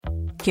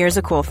Here's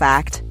a cool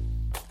fact.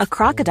 A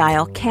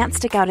crocodile can't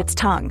stick out its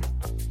tongue.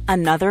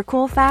 Another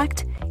cool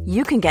fact,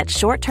 you can get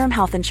short-term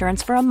health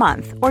insurance for a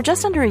month or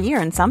just under a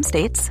year in some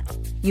states.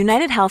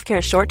 United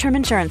Healthcare short-term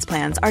insurance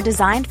plans are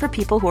designed for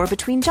people who are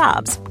between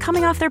jobs,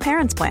 coming off their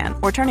parents' plan,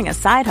 or turning a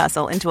side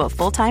hustle into a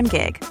full-time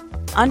gig.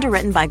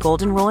 Underwritten by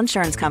Golden Rule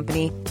Insurance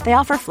Company, they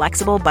offer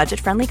flexible,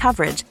 budget-friendly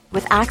coverage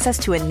with access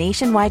to a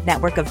nationwide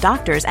network of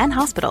doctors and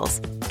hospitals.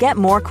 Get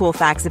more cool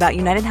facts about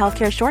United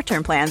Healthcare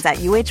short-term plans at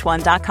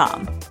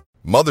uh1.com.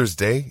 Mother's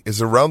Day is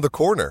around the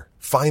corner.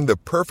 Find the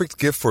perfect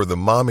gift for the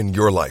mom in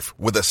your life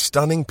with a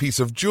stunning piece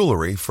of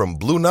jewelry from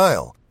Blue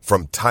Nile.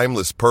 From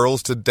timeless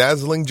pearls to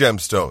dazzling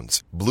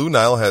gemstones, Blue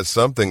Nile has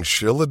something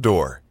she'll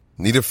adore.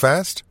 Need it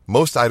fast?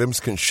 Most items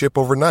can ship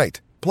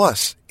overnight.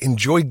 Plus,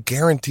 enjoy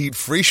guaranteed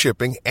free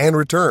shipping and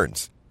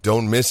returns.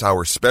 Don't miss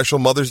our special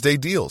Mother's Day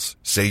deals.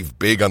 Save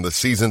big on the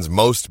season's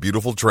most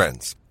beautiful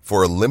trends.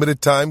 For a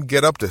limited time,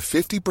 get up to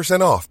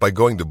 50% off by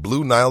going to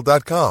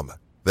BlueNile.com.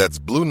 That's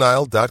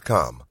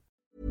BlueNile.com.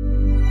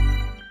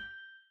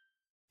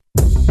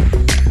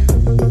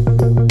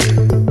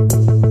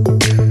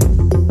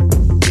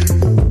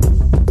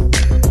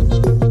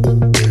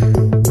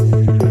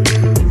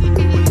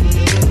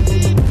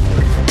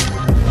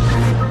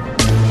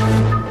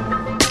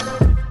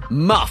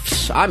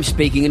 Muffs. I'm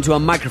speaking into a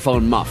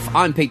microphone muff.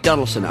 I'm Pete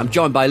Donaldson. I'm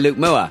joined by Luke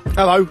Moore.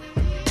 Hello.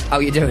 How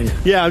are you doing?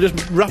 Yeah, I'm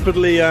just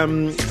rapidly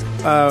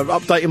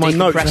updating my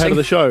notes ahead of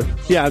the show.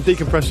 Yeah, I'm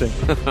decompressing.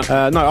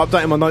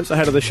 Updating my notes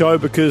ahead of the show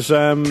because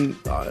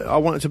I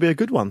want it to be a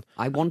good one.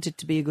 I want it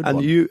to be a good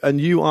one. And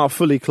you are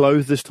fully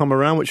clothed this time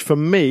around, which for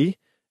me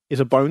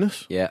is a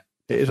bonus. Yeah.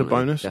 It is a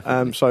bonus.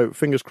 Definitely. So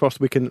fingers crossed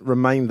we can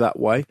remain that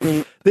way.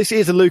 This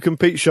is a Luke and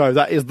Pete show.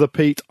 That is the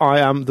Pete. I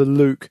am the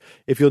Luke.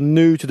 If you're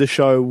new to the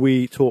show,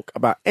 we talk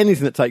about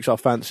anything that takes our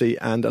fancy,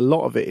 and a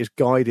lot of it is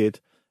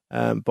guided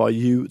by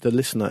you, the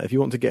listener. If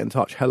you want to get in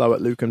touch,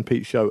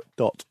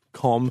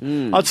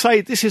 hello@lukeandpeteshow.com. I'd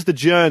say this is the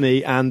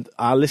journey, and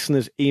our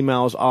listeners'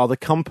 emails are the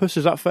compass.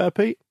 Is that fair,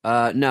 Pete?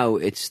 No,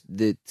 it's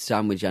the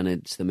sandwich and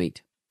it's the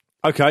meat.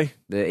 Okay.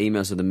 The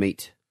emails are the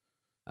meat.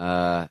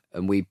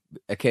 And we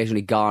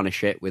occasionally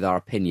garnish it with our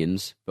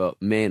opinions,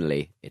 but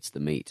mainly it's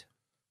the meat.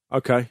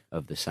 Okay.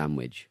 Of the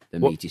sandwich, the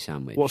meaty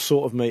sandwich. What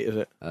sort of meat is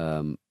it?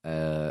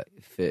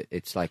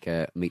 It's like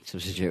a meat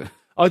substitute.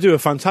 I do a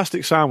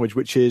fantastic sandwich,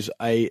 which is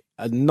a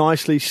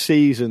nicely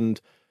seasoned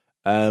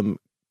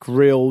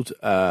grilled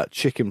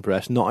chicken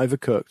breast, not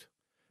overcooked,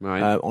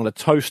 right? On a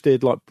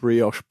toasted like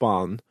brioche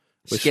bun.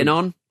 Skin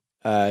on?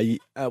 The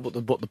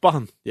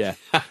bun? Yeah.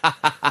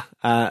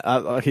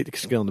 I keep the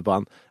skin on the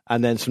bun,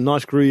 and then some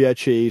nice Gruyere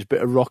cheese,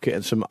 bit of rocket,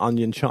 and some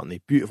onion chutney.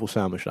 Beautiful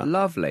sandwich. That.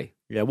 Lovely.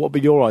 Yeah. What would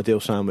be your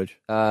ideal sandwich?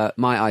 My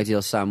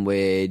ideal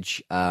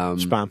sandwich.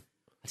 Spam.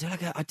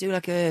 I do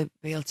like a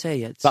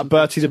BLT. It's that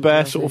Bertie the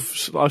Bear sort of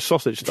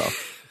sausage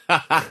stuff.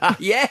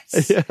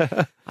 Yes.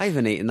 Yeah. I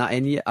haven't eaten that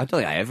in yet. I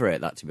don't think I ever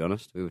ate that, to be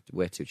honest. We were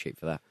way too cheap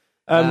for that.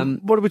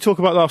 What did we talk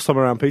about last time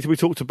around, Peter? We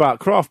talked about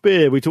craft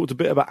beer. We talked a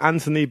bit about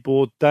Anthony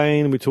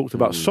Bourdain. We talked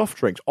about soft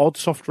drinks, odd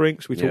soft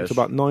drinks. We talked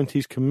about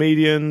 90s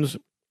comedians,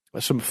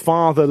 some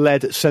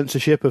father-led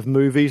censorship of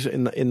movies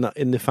in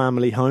the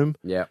family home.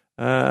 Yeah,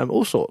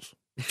 all sorts.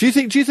 Do you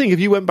think if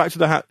you went back to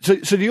the house? So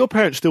do your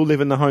parents still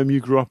live in the home you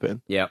grew up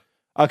in? Yeah.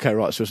 Okay,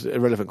 right. So it's an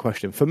irrelevant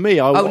question for me.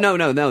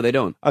 No, they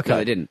don't. Okay, no,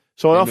 they didn't.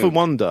 So I often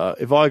wonder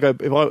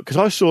because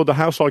I saw the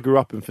house I grew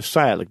up in for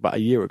sale like about a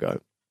year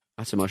ago.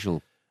 That's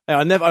emotional.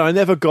 I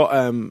never got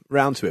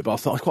round to it, but I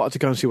thought I'd quite like to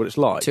go and see what it's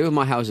like. 2 of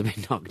my houses have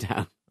been knocked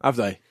down. Have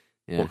they?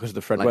 Yeah. Well, because of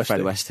the Fred like West.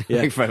 Fred West.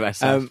 Yeah. Like Fred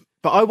West.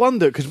 But I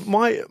wonder, because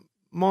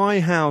my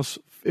house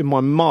in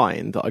my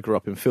mind that I grew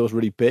up in feels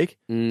really big,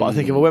 but I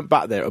think if I went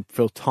back there, it would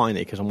feel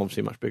tiny because I'm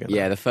obviously much bigger now.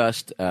 Yeah, my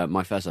first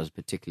house was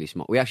particularly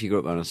small. We actually grew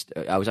up on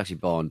I was actually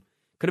born...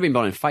 Could have been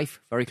born in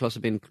Fife, very close to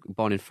being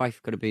born in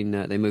Fife. Could have been,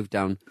 they moved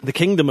down... The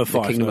Kingdom of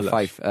Fife. The Kingdom of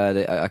Fife.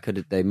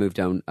 They moved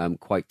down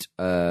quite,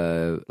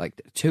 2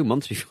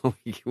 months before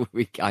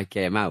I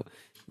came out.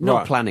 No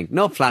planning.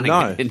 No, that's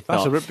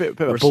a bit of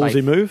a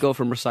ballsy move. Go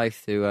from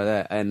Rosyth to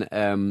there.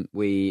 And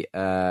we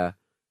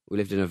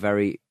lived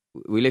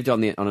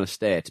on an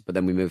estate, but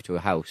then we moved to a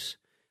house.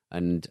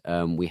 And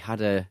we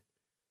had a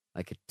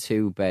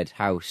 2-bed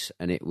house,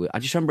 and I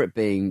just remember it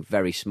being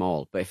very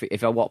small. But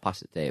if I walked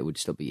past it today, it would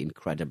still be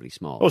incredibly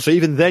small. Oh, so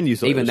even then you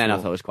thought? Even it was then, small.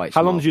 I thought it was quite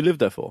small. How long did you live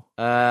there for?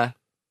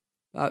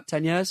 About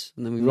 10 years,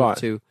 and then we moved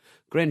to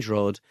Grange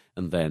Road,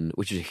 and then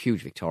which is a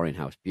huge Victorian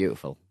house,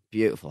 beautiful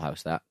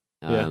house. That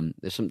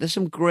there's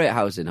some great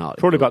houses in Hartlepool.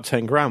 Probably about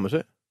 10 grand, was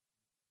it?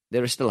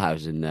 There are still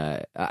houses in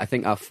there. I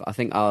think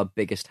our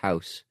biggest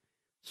house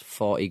was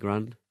 40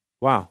 grand.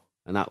 Wow.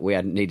 And that we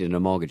hadn't needed a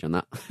mortgage on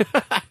that.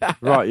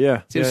 Right,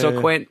 yeah. Seems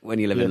quaint when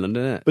you live in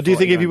London, isn't it? But do you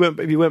think if you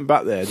went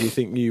back there, do you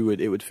think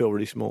it would feel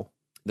really small?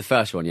 The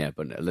first one, yeah,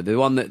 but the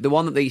one that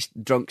the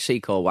drunk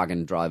Seacole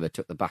wagon driver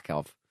took the back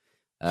of.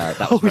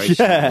 That was very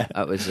small.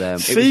 That was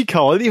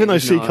Seacole. I didn't even know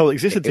Seacole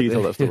existed till you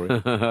told that story.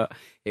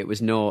 It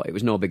was no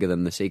bigger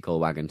than the Seacole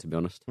wagon, to be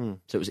honest. So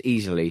it was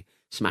easily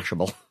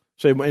smashable.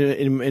 So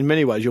in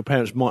many ways, your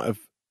parents might have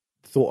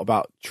thought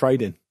about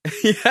trading.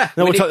 Yeah.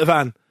 No, we'll take the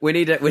van. We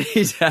need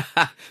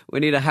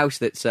a house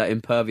that's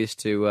impervious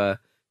to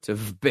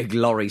big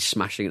lorries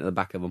smashing into the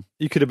back of them.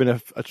 You could have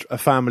been a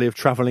family of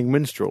travelling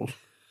minstrels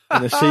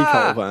in a sea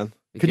coal van.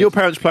 Can your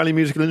parents play any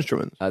musical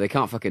instruments? They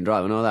can't fucking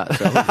drive and all that,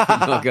 so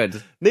not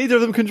good. Neither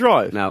of them can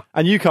drive? No.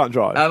 And you can't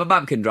drive? My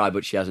mum can drive,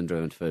 but she hasn't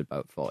driven for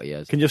about 40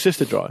 years. Can your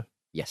sister drive?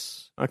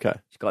 Yes. Okay.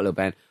 She's got a little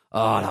Ben.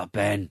 Oh, that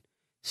Ben.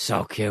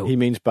 So cute. He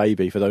means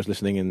baby for those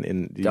listening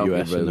in the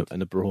US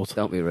and abroad.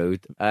 Don't be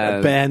rude.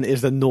 Ben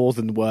is the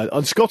northern word,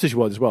 and Scottish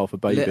word as well for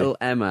baby. Little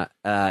Emma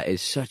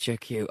is such a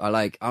cute.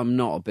 I'm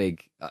not a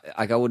big.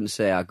 I wouldn't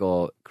say I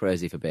go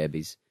crazy for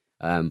babies.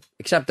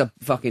 Except I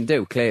fucking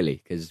do,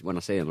 clearly, because when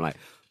I see them, I'm like,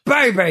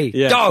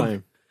 baby, dog.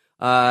 Same.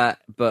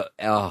 But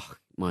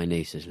my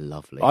niece is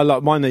lovely.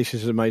 My niece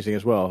is amazing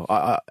as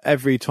well.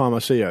 Every time I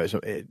see her,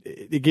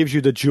 it gives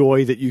you the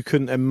joy that you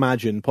couldn't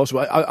imagine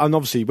possible. And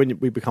obviously, when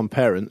we become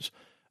parents.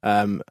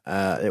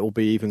 It will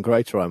be even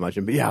greater, I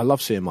imagine. But yeah, I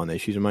love seeing my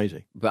niece. She's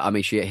amazing. But I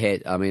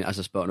mean, as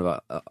I've spoken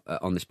about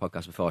on this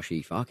podcast before,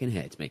 she fucking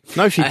hates me.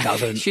 No, she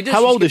doesn't.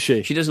 How old is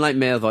she? She doesn't like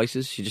male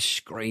voices. She just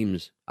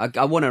screams.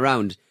 I won her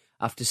around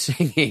after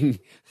singing.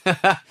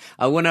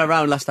 I won her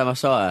around last time I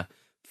saw her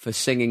for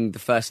singing the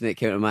first thing that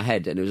came into my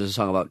head, and it was a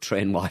song about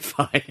train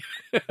Wi-Fi.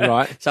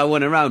 Right. So I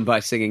won her around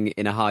by singing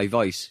in a high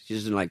voice. She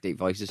doesn't like deep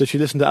voices. Does she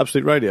listen to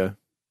Absolute Radio?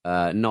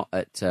 Not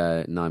at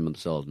 9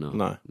 months old,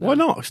 no. Why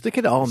not? Stick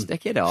it on.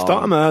 Stick it on.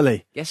 Start them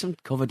early. Get some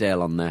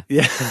Coverdale on there.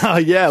 Yeah,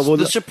 yeah. Well,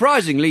 the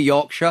surprisingly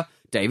Yorkshire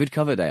David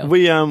Coverdale.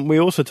 We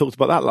also talked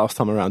about that last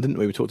time around, didn't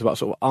we? We talked about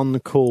sort of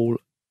uncool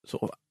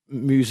sort of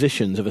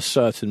musicians of a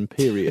certain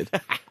period.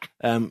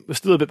 We're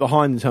still a bit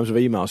behind in terms of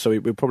emails, so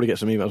we'll probably get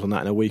some emails on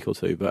that in a week or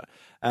two. But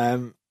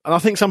and I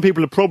think some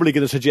people are probably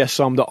going to suggest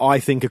some that I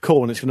think are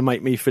cool, and it's going to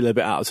make me feel a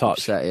bit out of touch.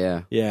 Upset,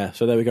 yeah. Yeah,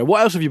 so there we go. What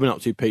else have you been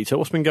up to, Peter?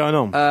 What's been going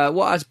on?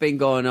 What has been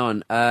going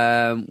on?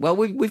 Well,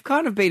 we've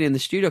kind of been in the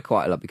studio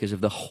quite a lot because of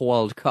the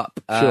World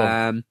Cup.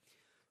 Sure.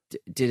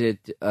 Did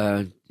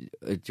a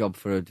job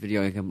for a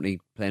video game company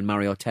playing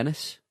Mario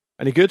Tennis.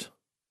 Any good?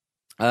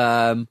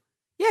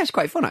 Yeah, it's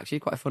quite fun actually.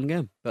 Quite a fun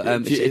game.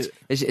 But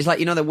it's like,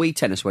 you know, the Wii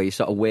Tennis where you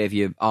sort of wave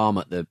your arm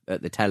at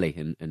the telly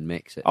and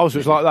mix it. Oh, so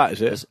it's like that,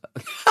 is it?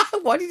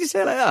 Why did you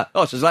say it like that?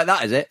 Oh, so it's like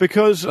that, is it?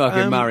 Because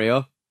fucking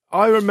Mario.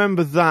 I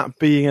remember that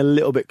being a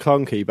little bit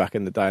clunky back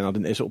in the day,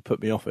 and it sort of put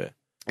me off it.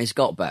 It's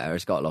got better.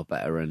 It's got a lot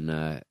better, and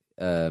the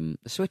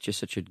Switch is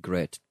such a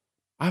great.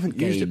 I haven't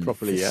used it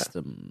properly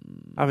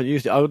system. Yet. I haven't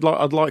used it.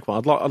 I'd like one.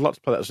 I'd like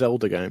to play that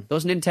Zelda game.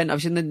 Those Nintendo.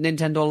 I've seen the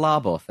Nintendo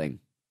Labo thing,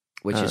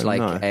 which is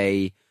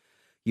like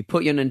you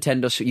put your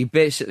Nintendo. So you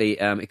basically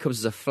it comes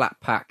as a flat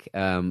pack,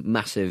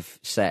 massive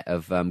set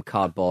of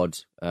cardboard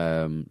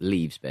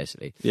leaves,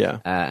 basically. Yeah.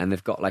 And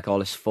they've got like all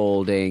this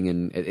folding,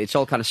 and it's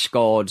all kind of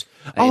scored.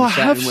 Oh, I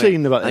have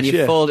seen about this. And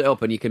you fold it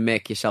up, and you can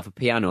make yourself a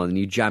piano, and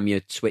you jam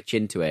your Switch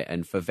into it,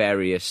 and for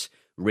various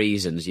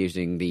reasons,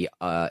 using the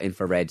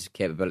infrared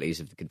capabilities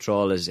of the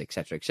controllers,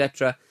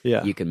 etc.,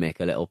 you can make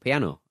a little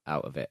piano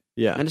out of it.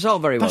 Yeah. And it's all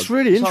very well. That's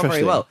really interesting. All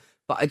very well.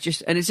 But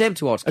and it's aimed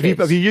towards kids.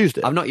 Have you used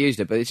it? I've not used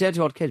it, but it's aimed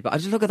towards kids. But I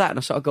just look at that and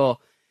I sort of go,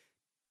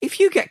 if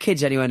you get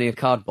kids anywhere near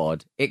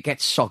cardboard, it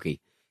gets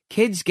soggy.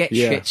 Kids get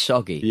shit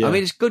soggy. Yeah. I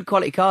mean, it's good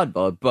quality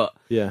cardboard, but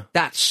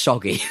that's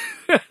soggy.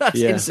 That's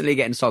instantly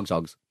getting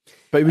sogs.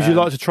 But would you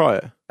like to try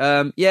it?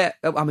 Yeah.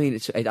 I mean, I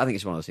think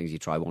it's one of those things you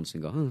try once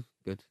and go,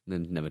 good, and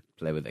then never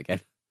play with it again.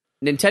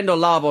 Nintendo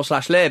Labo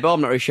 /Labo,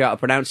 I'm not really sure how to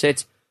pronounce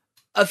it.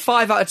 A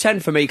 5 out of 10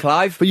 for me,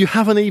 Clive. But you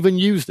haven't even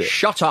used it.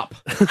 Shut up.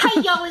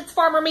 Hey, y'all, it's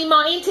Farmer Me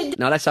Mind.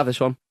 Now, let's have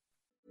this one.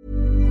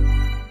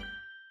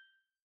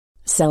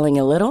 Selling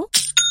a little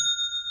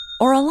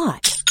or a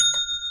lot?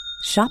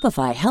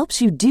 Shopify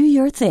helps you do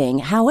your thing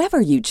however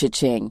you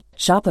cha-ching.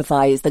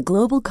 Shopify is the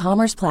global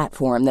commerce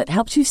platform that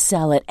helps you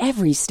sell at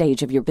every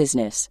stage of your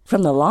business.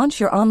 From the launch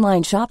your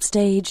online shop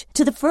stage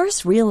to the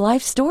first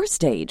real-life store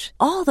stage,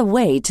 all the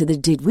way to the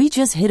did we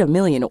just hit a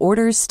million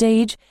orders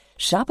stage.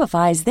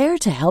 Shopify is there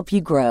to help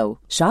you grow.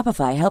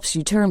 Shopify helps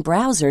you turn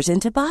browsers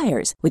into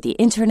buyers with the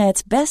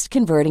internet's best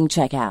converting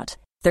checkout.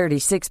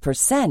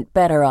 36%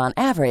 better on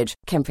average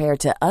compared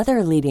to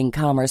other leading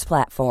commerce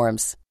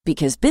platforms.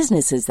 Because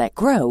businesses that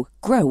grow,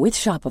 grow with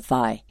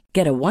Shopify.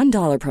 Get a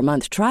 $1 per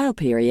month trial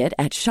period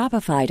at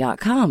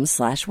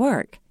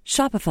shopify.com/work.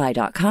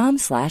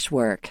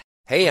 Shopify.com/work.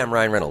 Hey, I'm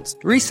Ryan Reynolds.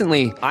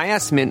 Recently, I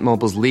asked Mint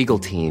Mobile's legal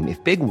team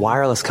if big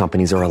wireless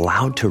companies are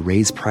allowed to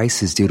raise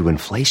prices due to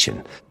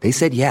inflation. They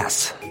said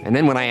yes. And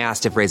then when I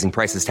asked if raising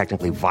prices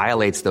technically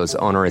violates those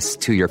onerous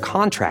 2-year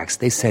contracts,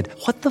 they said,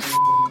 "What the f***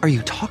 are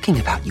you talking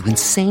about, you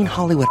insane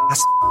Hollywood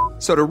ass?"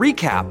 So to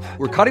recap,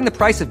 we're cutting the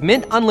price of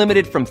Mint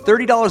Unlimited from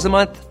 $30 a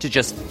month to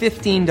just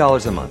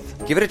 $15 a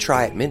month. Give it a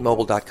try at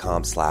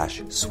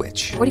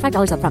mintmobile.com/switch.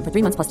 $45 up front for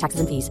 3 months plus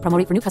taxes and fees. Promo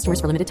rate for new customers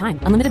for limited time.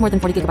 Unlimited more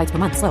than 40 gigabytes per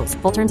month. Slows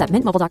full terms at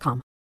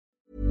mintmobile.com.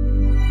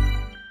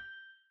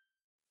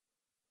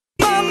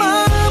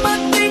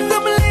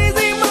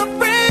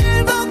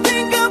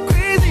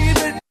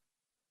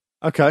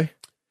 Okay.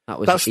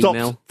 That stopped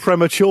email.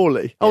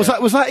 prematurely. Oh, Yeah.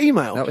 was that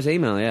email? That was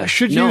email, yeah.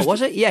 No,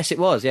 was it? Yes, it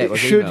was. Yeah, it was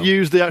should email.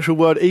 use the actual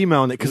word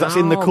email in it, because that's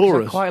in the No, 'cause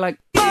chorus. I quite like...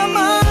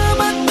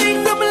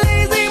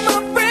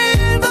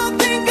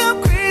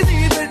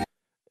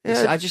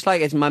 I just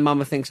like it. My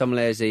mama thinks I'm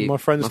lazy. My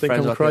friends think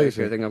I'm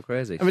crazy. Think I'm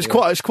crazy. I mean, it's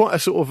quite a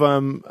sort of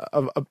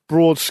a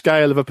broad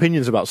scale of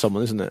opinions about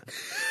someone, isn't it?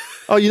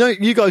 Oh,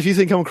 you guys, you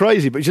think I'm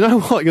crazy, but you know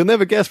what? You'll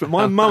never guess, but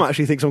my mum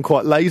actually thinks I'm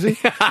quite lazy.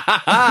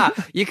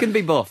 You can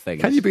be both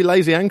things. Can you be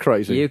lazy and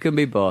crazy? You can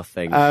be both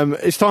things.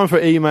 It's time for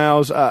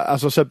emails.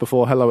 As I said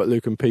before,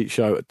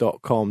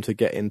 hello@lukeandpeteshow.com to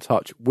get in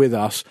touch with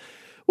us.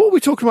 What were we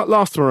talking about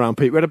last time around,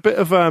 Pete? We had a bit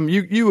of...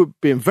 you were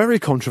being very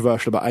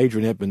controversial about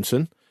Adrian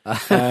Edmondson.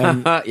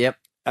 Yep.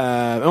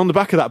 And on the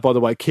back of that, by the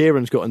way,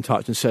 Kieran's got in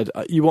touch and said,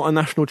 you want a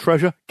national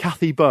treasure?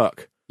 Kathy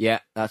Burke. Yeah,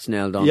 that's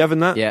nailed on. You having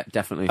that? Yeah,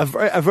 definitely.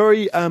 A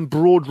very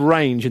broad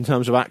range in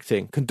terms of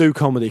acting. Can do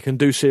comedy, can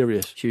do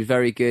serious. She was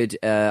very good.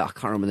 I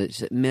can't remember.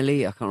 Is it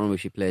Millie? I can't remember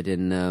if she played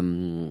in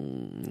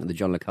the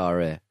John le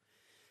Carré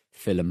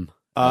film.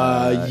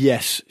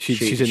 Yes,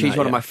 she's in She's that,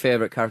 one of my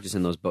favourite characters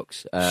in those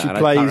books. She and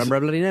plays, I can't remember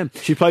her bloody name.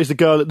 She plays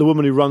the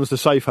woman who runs the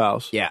safe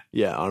house. Yeah.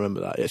 Yeah, I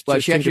remember that. Yes. Well,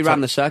 she actually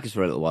ran the circus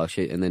for a little while.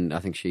 And then I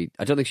don't think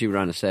she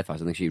ran the safe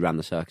house. I think she ran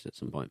the circus at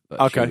some point.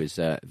 But okay. She was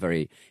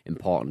very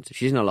important.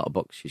 She's in a lot of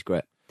books. She's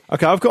great.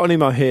 Okay, I've got an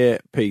email here,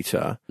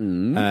 Peter,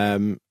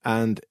 and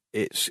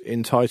it's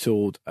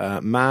entitled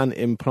 "Man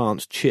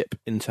Implants Chip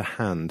into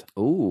Hand."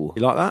 Ooh,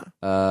 you like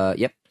that?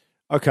 Yep.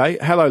 Okay,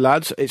 hello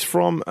lads. It's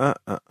from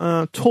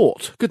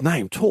Tort. Good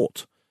name,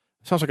 Tort.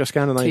 Sounds like a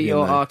Scandinavian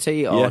name.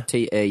 T-O-R-T or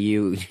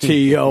T-A-U?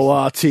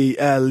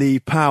 T-O-R-T-L-E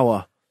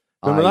Power.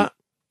 Remember that?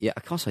 Yeah,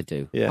 of course I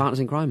do. Yeah. Partners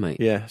in Crime, mate.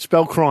 Yeah.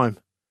 Spell crime.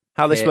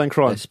 How are they spelling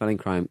crime? They're spelling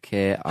crime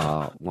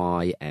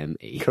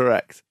K-R-Y-M-E.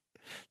 Correct.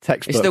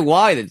 Textbook. It's the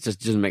Y that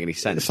just doesn't make any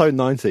sense. It's so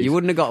 90s. You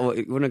wouldn't have got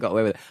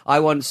away with it. I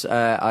once,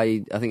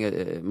 I think,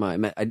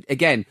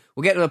 again,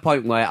 we'll get to the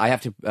point where I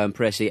have to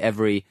praise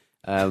every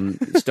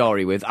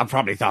story with. I've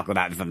probably talked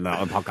about that from the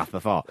podcast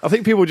before. I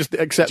think people just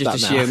accept that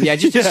assume, now. Yeah,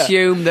 just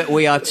assume that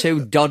we are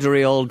two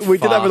doddery old. We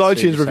did have an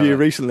iTunes review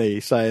recently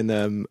saying,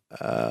 well,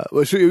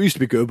 it used to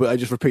be good, but I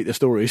just repeat the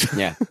stories.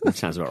 Yeah, that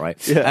sounds about right.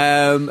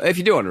 Yeah. If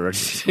you do want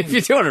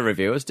to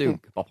review us, do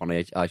pop on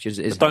iTunes.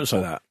 It is don't helpful.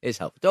 say that. It's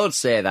helpful. Don't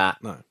say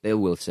that. No. They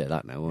will say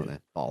that now, won't they?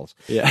 Balls.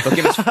 Yeah. But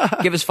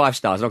give us 5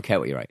 stars. I don't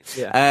care what you write.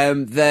 Yeah.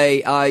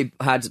 I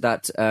had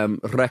that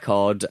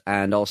record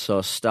and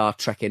also Star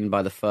Trekking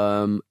by the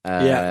Firm.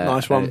 Yeah,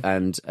 nice one.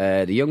 And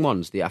the young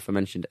ones, the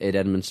aforementioned Ed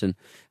Edmondson,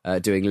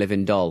 doing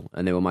Living Doll,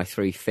 and they were my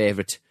 3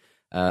 favourite.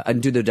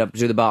 And do the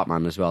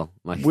Bartman as well.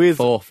 My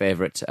 4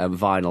 favourite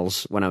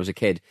vinyls when I was a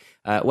kid.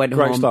 Went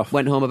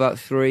home about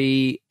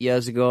 3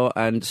 years ago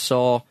and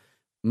saw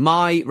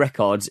my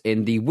records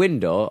in the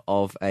window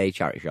of a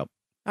charity shop.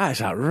 That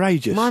is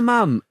outrageous. My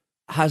mum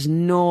has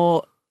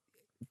no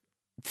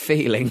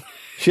feeling.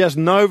 She has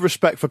no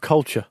respect for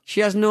culture. She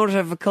has no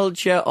respect for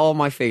culture or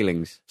my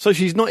feelings. So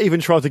she's not even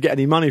tried to get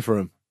any money for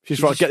him. She's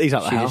tried to get these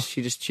out of the house.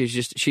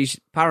 She's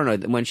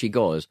paranoid that when she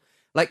goes,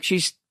 like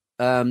she's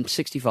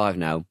 65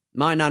 now.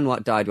 My nan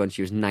died when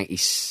she was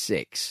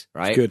 96,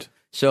 right? That's good.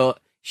 So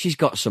she's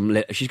got some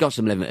living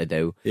to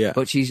do. Yeah.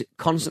 But she's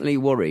constantly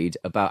worried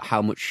about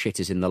how much shit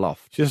is in the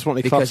loft. She doesn't want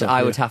any because clutter,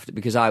 I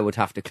would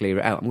have to clear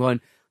it out. I'm going.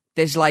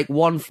 There's like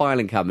 1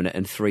 filing cabinet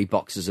and 3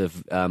 boxes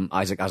of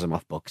Isaac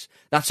Asimov books.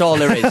 That's all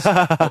there is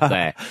up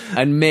there,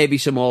 and maybe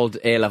some old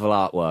A-level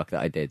artwork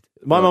that I did.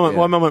 My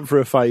mum went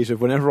through a phase of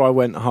whenever I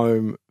went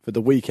home for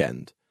the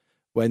weekend,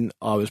 when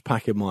I was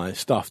packing my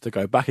stuff to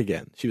go back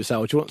again, she would say,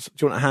 "Oh, do you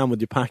want a hand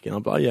with your packing?"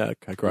 I'd be like, "Yeah,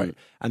 okay, great."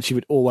 And she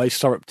would always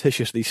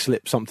surreptitiously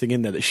slip something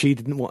in there that she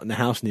didn't want in the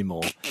house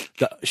anymore,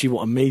 that she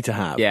wanted me to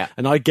have. Yeah.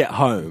 And I'd get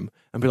home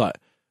and be like,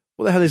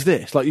 "What the hell is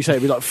this?" Like you say,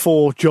 it'd be like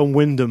 4 John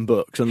Wyndham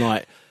books and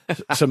like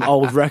some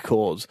old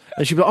records.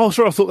 And she'd be like, "Oh,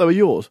 sorry, I thought they were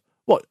yours."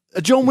 What,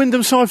 a John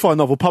Wyndham sci-fi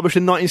novel published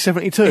in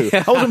 1972?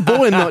 I wasn't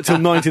born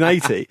until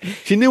 1980.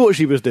 She knew what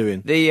she was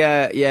doing.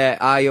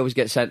 I always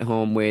get sent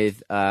home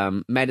with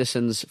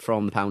medicines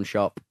from the pound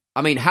shop.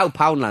 I mean, how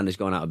Poundland is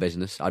going out of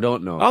business, I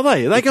don't know. Are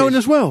they? Are they going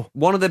as well?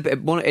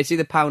 It's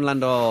either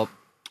Poundland or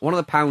one of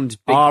the Pound.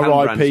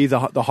 R.I.P.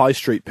 the High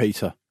Street,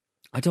 Peter.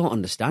 I don't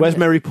understand. Where's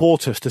Mary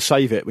Portas to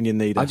save it when you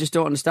need it? I just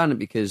don't understand it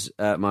because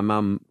my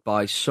mum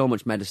buys so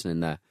much medicine in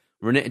there.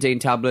 Ranitidine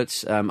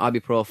tablets,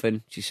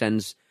 ibuprofen. She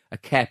sends a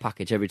care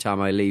package every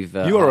time I leave.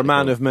 You are a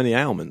man of many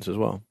ailments as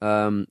well.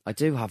 I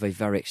do have a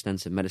very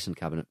extensive medicine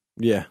cabinet.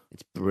 Yeah.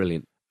 It's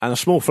brilliant. And a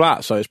small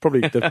flat, so it's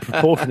probably the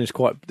proportion is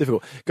quite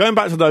difficult. Going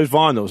back to those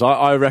vinyls,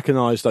 I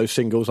recognise those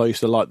singles. I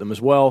used to like them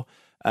as well.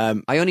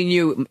 I only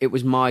knew it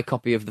was my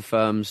copy of the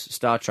Firm's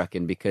Star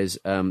Trekking because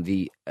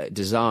the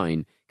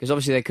design, because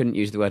obviously they couldn't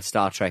use the word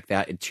Star Trek, they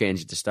had to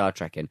change it to Star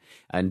Trekking,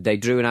 and they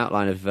drew an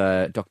outline of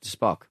Dr.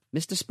 Spock.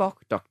 Mr. Spock?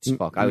 Dr.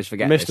 Spock. I always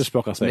forget Mr. this.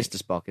 Spock, I think.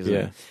 Mr. Spock,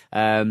 isn't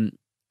it?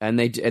 And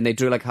they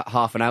drew like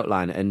half an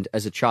outline, and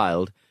as a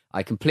child,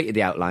 I completed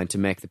the outline to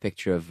make the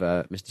picture of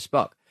Mr.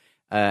 Spock,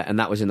 and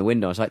that was in the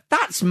window. I was like,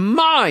 "That's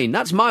mine.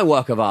 That's my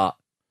work of art."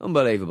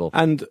 Unbelievable.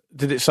 And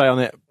did it say on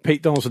it,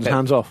 Pete Donaldson's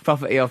hands off?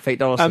 Property of Pete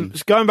Donaldson.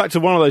 Going back to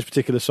one of those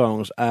particular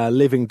songs,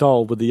 Living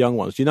Doll with the Young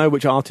Ones, do you know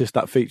which artist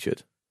that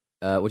featured?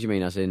 What do you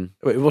mean, as in?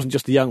 It wasn't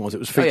just the Young Ones, it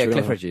was featuring...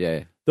 Cliff Richard,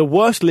 yeah. The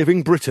worst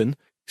living Briton,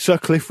 Sir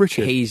Cliff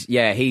Richard.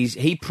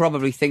 He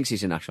probably thinks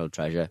he's a national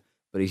treasure,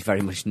 but he's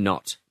very much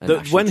not a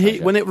national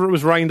treasure. When it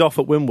was rained off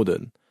at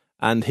Wimbledon,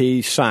 and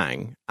he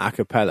sang a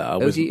cappella.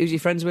 Who's he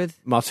friends with?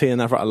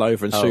 Martina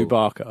Navratilova and Sue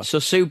Barker. So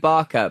Sue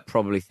Barker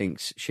probably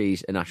thinks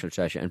she's a national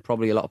treasure, and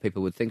probably a lot of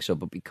people would think so,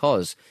 but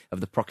because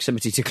of the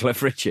proximity to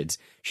Cliff Richard,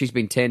 she's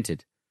been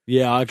tainted.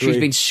 Yeah, I agree.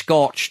 She's been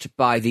scorched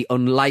by the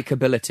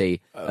unlikability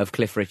of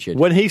Cliff Richard.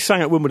 When he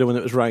sang at Wimbledon when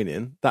it was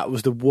raining, that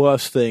was the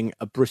worst thing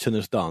a Briton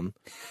has done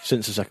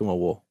since the Second World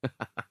War.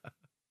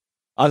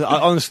 I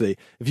honestly,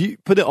 if you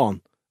put it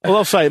on, well,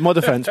 I'll say, in my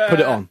defence, put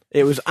it on.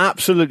 It was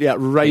absolutely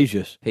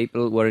outrageous.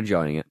 People were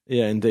enjoying it.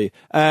 Yeah, indeed.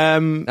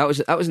 That was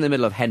in the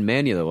middle of Hen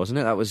Mania, though, wasn't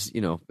it? That was,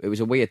 it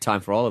was a weird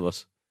time for all of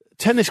us.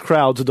 Tennis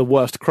crowds are the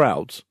worst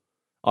crowds,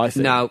 I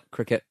think. No,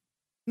 cricket.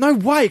 No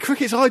way,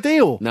 cricket's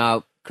ideal.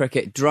 No,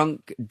 cricket.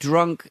 Drunk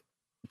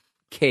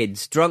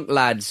kids, drunk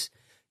lads,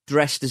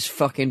 dressed as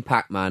fucking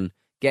Pac-Man,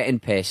 getting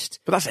pissed.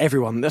 But that's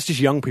everyone. That's just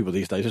young people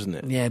these days, isn't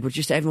it? Yeah, but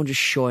just everyone just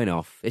showing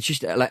off. It's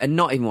just and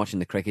not even watching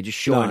the cricket, just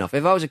showing off.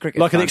 If I was a cricket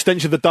like fan, an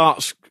extension of the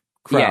darts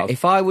crowd. Yeah,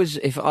 if I was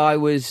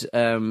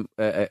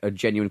a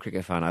genuine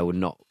cricket fan, I would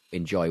not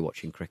enjoy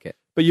watching cricket.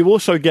 But you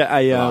also get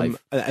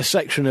a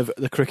section of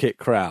the cricket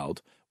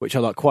crowd which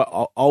are like quite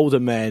older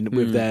men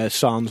with their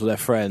sons or their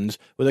friends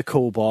with a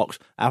cool box,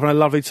 having a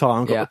lovely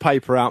time, got the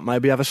paper out,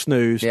 maybe have a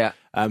snooze,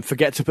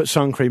 forget to put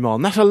sun cream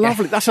on. That's a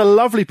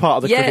lovely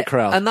part of the cricket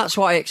crowd. And that's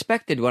what I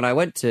expected when I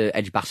went to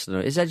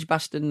Edgbaston. Is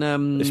Edgbaston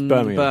it's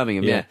Birmingham.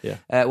 Birmingham,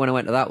 yeah. When I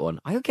went to that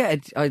one. I'm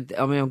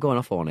going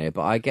off on here,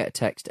 but I get a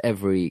text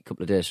every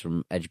couple of days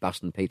from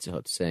Edgbaston Pizza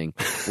Hut saying,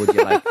 would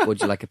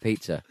you like a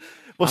pizza?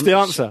 What's the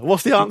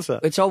answer?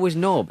 It's always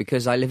no,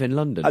 because I live in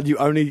London. And you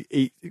only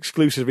eat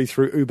exclusively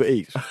through Uber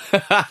Eats.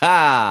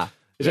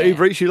 Is it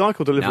Uber Eats you like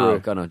or Deliveroo? No,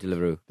 God, no,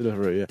 Deliveroo.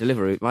 Deliveroo, yeah.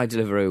 Deliveroo. My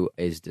Deliveroo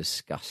is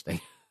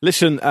disgusting.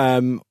 Listen,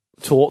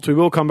 Tort, we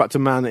will come back to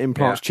man that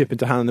implants chip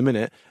into hand in a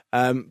minute.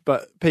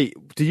 But Pete,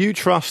 do you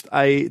trust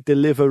a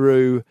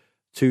Deliveroo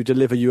to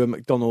deliver you a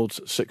McDonald's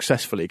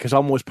successfully? Because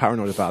I'm always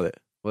paranoid about it.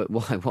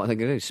 What are they going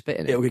to do? Spit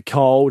in it? It'll get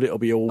cold. It'll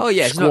be all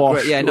it's squashed, not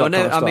great. Yeah, no.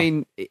 I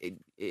mean,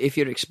 if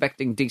you're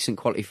expecting decent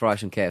quality fries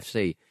from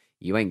KFC,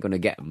 you ain't going to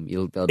get them.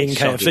 They'll be in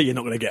soggy. KFC, you're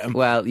not going to get them.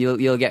 Well,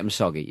 you'll get them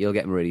soggy. You'll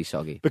get them really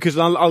soggy. Because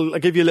I'll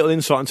give you a little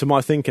insight into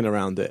my thinking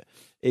around it.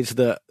 Is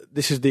that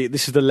this is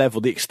the level,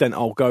 the extent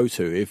I'll go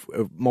to if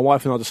my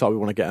wife and I decide we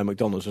want to get a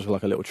McDonald's as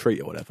like a little treat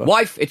or whatever.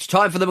 Wife, it's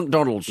time for the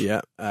McDonald's. Yeah.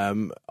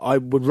 I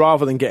would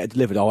rather than get it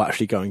delivered, I'll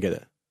actually go and get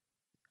it.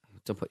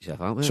 Don't put yourself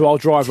out, man. So I'll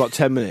drive like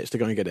 10 minutes to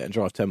go and get it and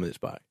drive 10 minutes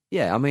back.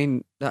 Yeah, I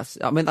mean that's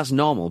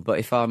normal. But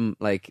if I'm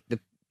like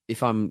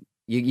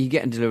you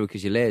get in delivery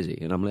because you're lazy,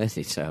 and I'm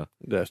lazy, so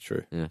that's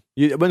true.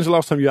 Yeah. When's the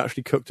last time you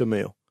actually cooked a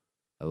meal?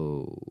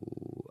 Oh,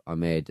 I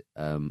made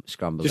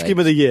scrambled. Just eggs. give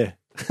me the year.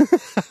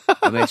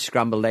 I made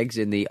scrambled eggs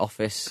in the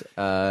office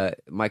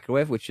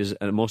microwave, which is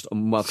a most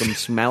unwelcome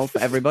smell for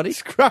everybody.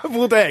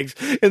 Scrambled eggs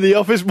in the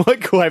office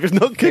microwave is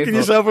not cooking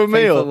yourself a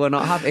meal. People were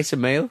not happy. It's a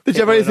meal. Did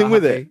you have anything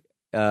with it?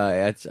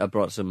 I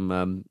brought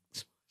some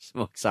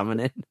smoked salmon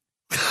in.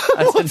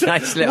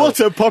 What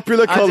a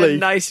popular colleague!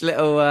 Nice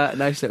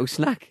little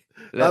snack.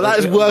 That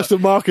is worse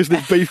than Marcus and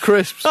his beef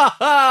crisps.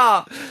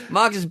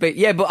 Marcus's beef,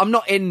 yeah, but I'm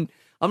not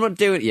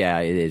doing. Yeah,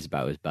 it is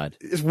about as bad.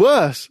 It's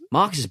worse.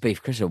 Marcus's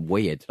beef crisps are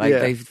weird. Like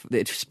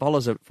it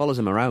follows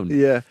him around.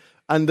 Yeah.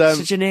 And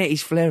such an 80s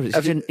flavour.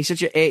 He's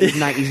such an 80s,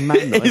 90s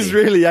man. Though, he's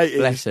really 80s.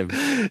 Bless him.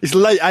 It's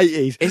late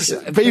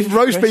 80s.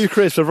 Roast beef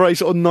crisps are very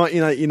sort of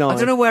 1989. I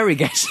don't know where he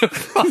gets them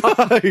from.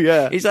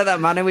 Yeah. He's like that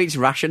man who eats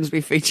rations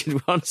we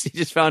featured once. He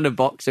just found a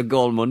box of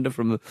Golden Wonder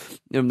from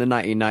the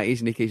 1990s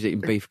and he keeps eating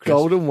beef crisps.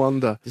 Golden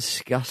Wonder.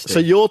 Disgusting. So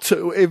you're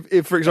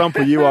if for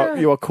example you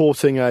are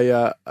courting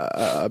a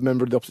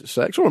member of the opposite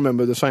sex or a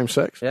member of the same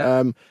sex,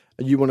 and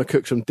you want to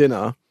cook some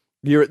dinner,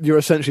 you're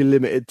essentially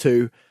limited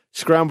to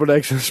scrambled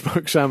eggs and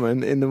smoked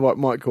salmon in the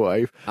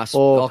microwave. That's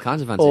all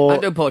kinds of fancy. I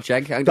do pork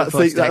egg.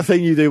 That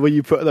thing you do where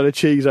you put a lot of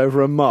cheese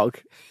over a mug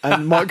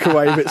and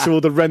microwave it so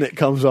all the rennet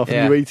comes off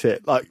and you eat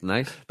it. Like,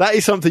 nice. That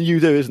is something you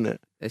do, isn't it?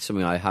 It's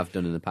something I have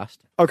done in the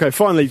past. Okay,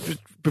 finally,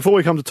 before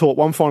we come to talk,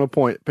 one final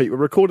point, Pete. We're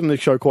recording the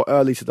show quite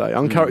early today,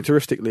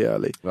 uncharacteristically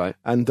early. Right.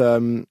 And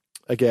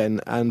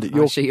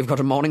I see you've got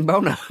a morning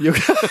boner.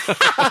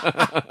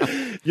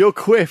 Your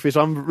quiff is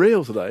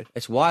unreal today.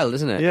 It's wild,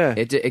 isn't it? Yeah.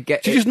 Do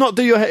you just not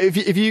do your hair?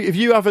 If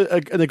you have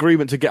an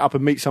agreement to get up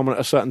and meet someone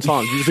at a certain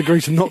time, you just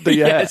agree to not do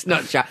your hair. It's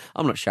not.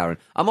 I'm not showering.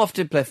 I'm off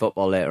to play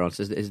football later on,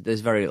 so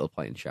there's very little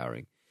point in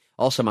showering.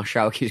 Also, my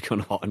shower keeps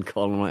going hot and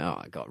cold. I'm like,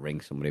 I got to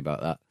ring somebody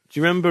about that. Do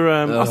you remember?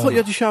 I thought you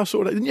had your shower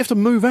sorted out. Didn't you have to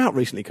move out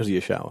recently because of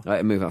your shower? I had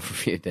to move out for a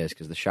few days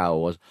because the shower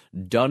was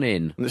done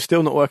in. And it's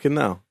still not working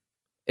now?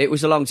 It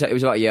was a long time. It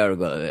was about a year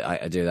ago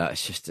that I do that.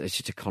 It's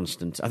just a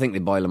constant. I think the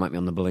boiler might be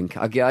on the blink.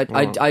 I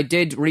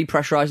did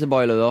repressurize the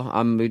boiler though.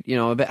 I'm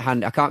a bit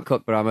handy. I can't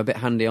cook, but I'm a bit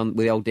handy with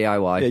the old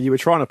DIY. Yeah, you were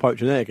trying to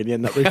poach an egg and you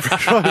ended up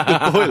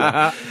repressurizing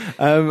the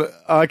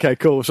boiler. Okay,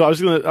 cool. So I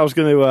was going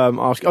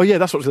to ask. Oh yeah,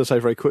 that's what I was going to say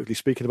very quickly.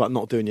 Speaking about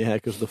not doing your hair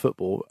because of the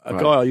football, a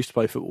guy I used to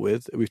play football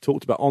with, we've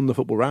talked about on the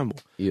Football Ramble,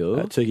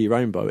 Tiggy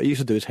Rainbow. He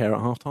used to do his hair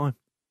at half time.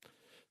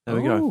 There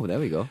we go. There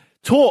we go.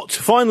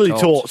 Finally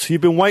taught.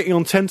 You've been waiting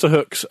on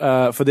tenterhooks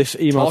for this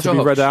email to be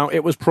read out.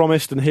 It was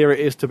promised, and here it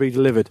is to be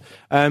delivered.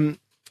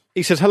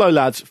 He says, "Hello,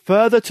 lads.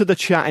 Further to the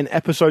chat in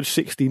episode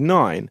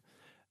 69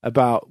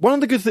 about one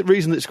of the good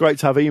reasons it's great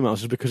to have emails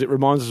is because it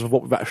reminds us of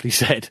what we've actually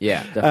said.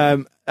 Yeah,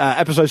 definitely.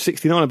 Episode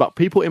 69 about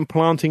people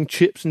implanting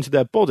chips into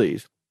their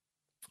bodies.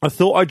 I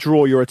thought I'd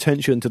draw your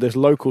attention to this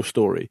local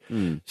story.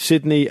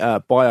 Sydney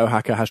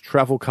biohacker has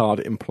travel card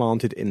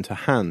implanted into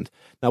hand.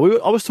 Now,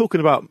 I was talking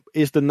about,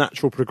 is the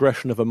natural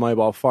progression of a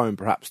mobile phone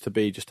perhaps to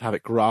be just to have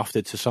it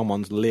grafted to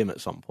someone's limb at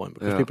some point,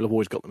 because people have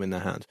always got them in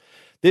their hands.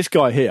 This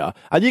guy here,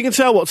 and you can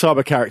tell what type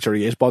of character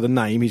he is by the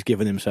name he's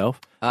given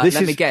himself.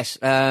 Let me guess.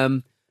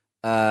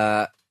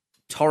 Torrent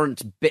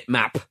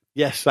Bitmap.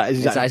 Yes, that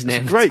is his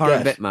name. Great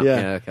Torrent guess. Bitmap.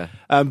 Yeah, okay.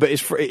 But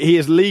he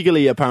has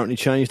legally apparently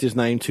changed his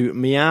name to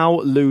Meow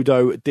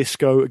Ludo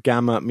Disco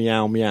Gamma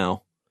Meow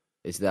Meow.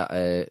 Is that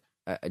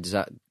is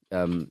that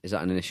an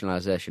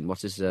initialization?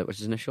 What's his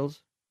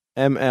initials?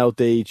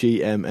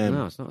 MLDGMM.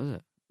 No, it's not, is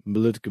it?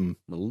 Maludgum.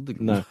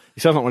 No, he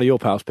sounds like one of your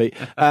pals, Pete.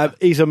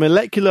 He's a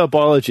molecular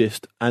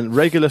biologist and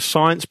regular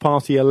Science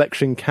Party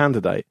election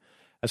candidate.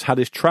 Has had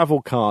his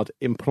travel card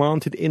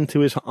implanted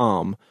into his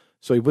arm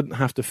so he wouldn't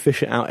have to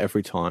fish it out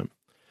every time.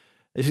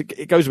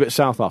 It goes a bit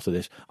south after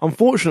this.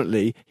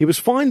 Unfortunately, he was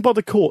fined by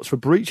the courts for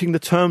breaching the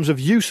terms of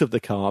use of the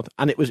card,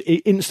 and it was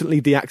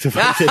instantly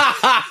deactivated.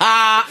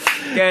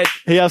 Good.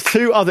 He has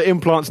 2 other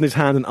implants in his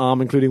hand and arm,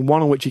 including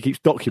one on which he keeps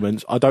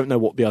documents. I don't know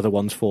what the other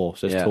one's for,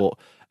 says Tort.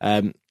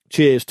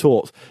 Cheers,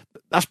 Tort.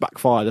 That's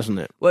backfired, isn't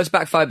it? Well, it's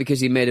backfired because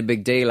he made a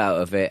big deal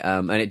out of it,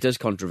 and it does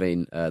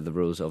contravene the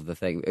rules of the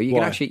thing. You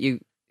can actually...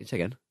 Say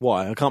again.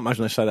 Why? I can't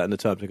imagine they say that in the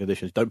terms and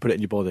conditions. Don't put it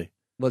in your body.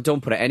 Well, don't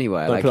put it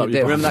anywhere.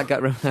 Remember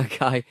that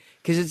guy?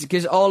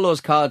 Because all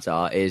those cards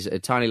is a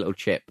tiny little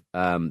chip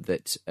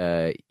that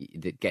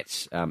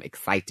gets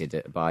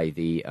excited by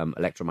the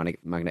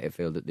electromagnetic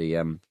field that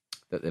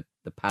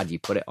the pad you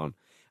put it on,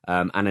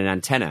 and an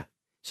antenna.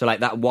 So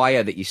like that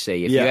wire that you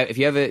see, if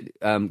you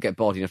ever get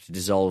bored enough to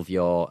dissolve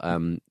your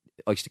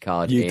Oyster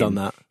card, done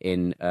that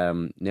in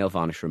nail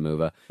varnish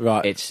remover.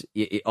 Right.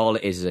 All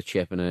it is a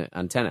chip and an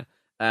antenna.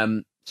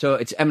 So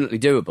it's eminently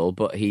doable,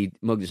 but he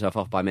mugged himself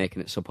off by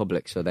making it so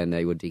public, so then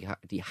they would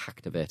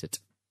deactivate it.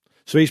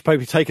 So he's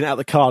probably taken it out of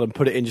the card and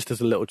put it in just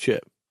as a little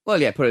chip.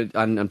 Well, yeah, put it,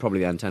 and probably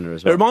the antenna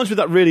as well. It reminds me of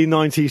that really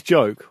 90s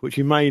joke, which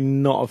you may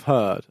not have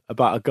heard,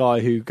 about a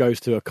guy who goes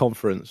to a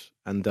conference,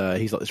 and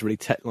he's like this really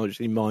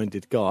technologically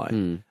minded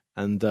guy,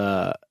 and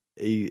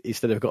he,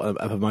 instead of got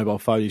a mobile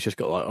phone, he's just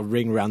got like a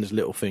ring around his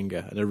little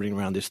finger and a ring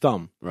around his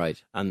thumb.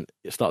 Right. And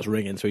it starts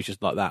ringing, so he's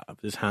just like that,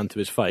 with his hand to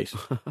his face.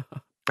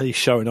 And he's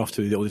showing off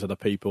to all these other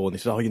people, and he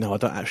says, I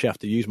don't actually have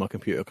to use my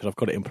computer because I've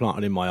got it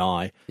implanted in my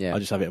eye. Yeah. I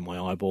just have it in my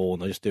eyeball,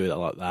 and I just do it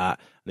like that.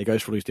 And he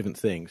goes through all these different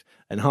things.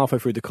 And halfway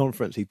through the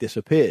conference, he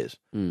disappears,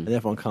 and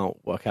everyone can't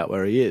work out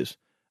where he is.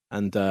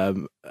 And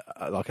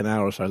like an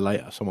hour or so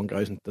later, someone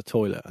goes into the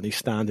toilet, and he's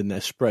standing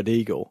there spread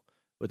eagle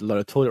with a load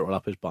of toilet roll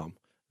up his bum,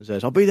 and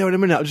says, I'll be there in a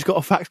minute, I've just got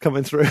a fax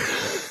coming through.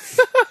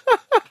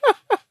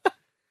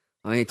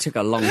 I mean, it took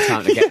a long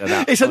time to get to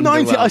that. It's a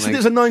 90s. I think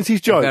it's a 90s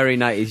joke. Very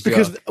 90s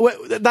because joke.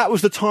 Because that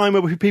was the time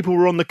where people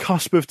were on the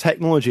cusp of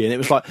technology, and it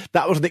was like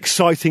that was an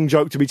exciting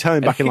joke to be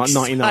telling back in like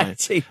 99.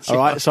 All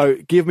right, so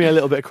give me a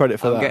little bit of credit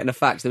for that. I'm getting a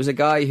fax. There was a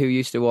guy who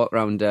used to walk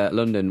around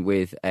London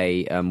with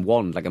a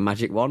wand, like a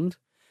magic wand,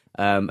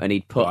 and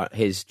he'd put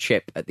his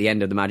chip at the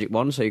end of the magic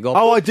wand. So you go.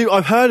 Oh, I do.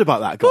 I've heard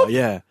about that guy.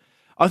 Yeah,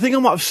 I think I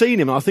might have seen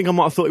him. And I think I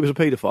might have thought he was a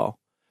paedophile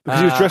because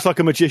he was dressed like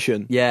a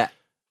magician. Yeah.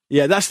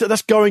 Yeah,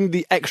 that's going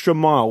the extra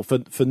mile for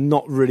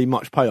not really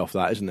much payoff,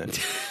 that, isn't it?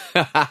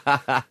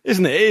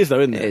 Isn't it? It is, though,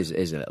 isn't it? It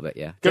is a little bit,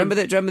 yeah. Do you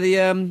remember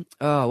the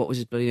what was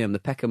his bloody name? The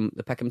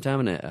Peckham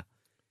Terminator?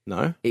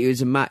 No. He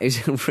was a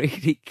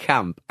really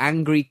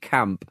angry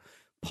camp,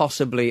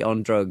 possibly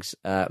on drugs,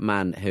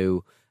 man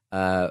who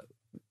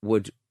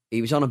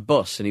he was on a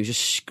bus and he was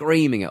just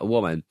screaming at a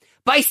woman,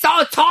 but he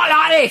started talking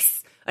like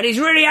this, and he's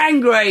really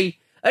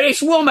angry at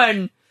this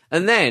woman.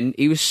 And then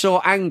he was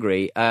so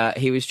angry,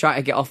 he was trying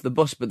to get off the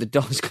bus, but the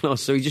door's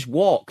closed, so he just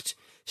walked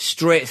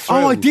straight through.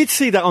 Oh, I did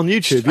see that on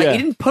YouTube, yeah. He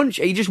didn't punch,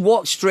 he just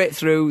walked straight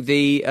through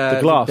the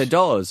glass. The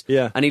doors.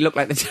 Yeah. And he looked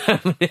like the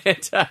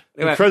Terminator.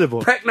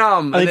 Incredible.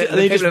 Pregnant, and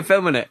the people were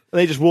filming it. And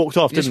they just walked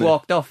off, didn't they? Just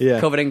walked off,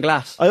 covered in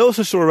glass. I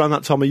also saw around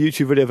that time a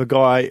YouTube video of a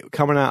guy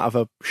coming out of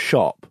a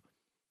shop,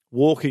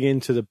 walking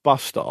into the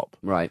bus stop.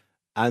 Right.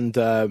 And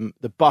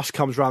the bus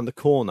comes round the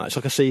corner. It's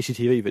like a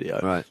CCTV video.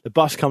 Right. The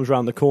bus comes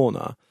round the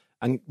corner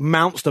and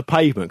mounts the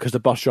pavement because the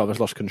bus driver's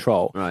lost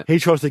control. Right. He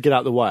tries to get out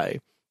of the way,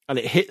 and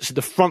it hits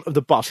the front of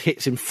the bus,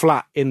 hits him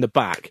flat in the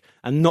back,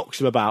 and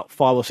knocks him about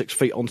 5 or 6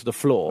 feet onto the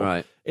floor.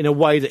 Right. In a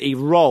way that he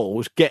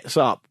rolls, gets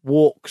up,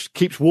 walks,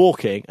 keeps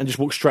walking, and just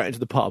walks straight into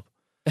the pub.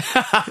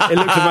 It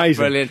looks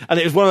amazing. Brilliant. And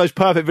it was one of those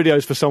perfect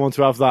videos for someone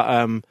to have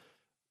that.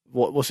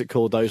 What's it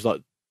called? Those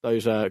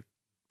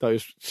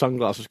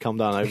sunglasses come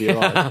down over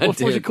your eyes.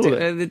 What's it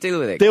called? Deal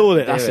with it. Deal with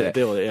it. That's it.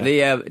 Deal with it.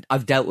 Yeah.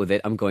 I've dealt with it.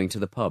 I'm going to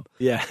the pub.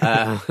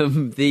 Yeah.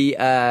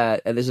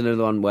 There's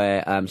another one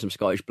where some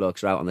Scottish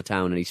blokes are out on the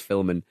town and he's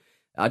filming.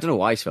 I don't know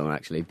why he's filming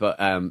actually, but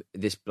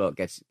this bloke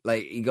gets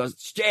he goes,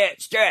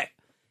 Stuart.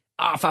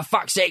 Oh, for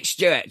fuck's sake,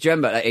 Stuart. Do you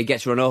remember? He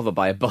gets run over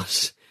by a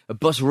bus. A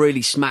bus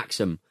really smacks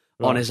him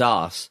on his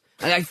arse.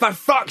 And like, for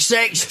fuck's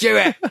sake,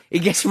 Stuart! He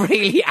gets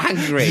really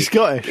angry. He's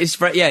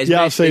Scottish.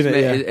 I've seen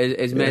it.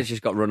 His mate's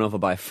just got run over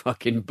by a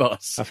fucking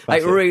bus.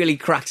 Like, really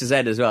cracks his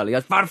head as well. He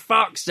goes, for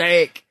fuck's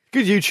sake!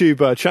 Good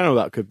YouTube channel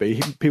that could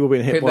be. People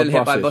being hit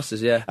by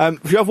buses, yeah.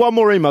 If you have one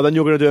more email, then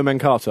you're going to do a Men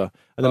Carter,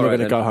 and then we're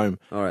going to go home.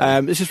 All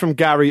right, this is from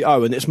Gary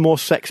Owen. It's more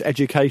sex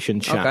education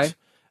chat.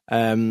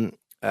 Okay.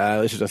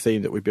 This is a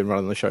theme that we've been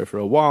running the show for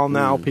a while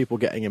now. People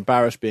getting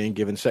embarrassed being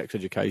given sex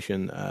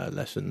education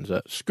lessons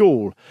at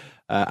school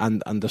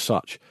and as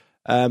such.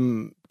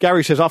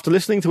 Gary says, after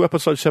listening to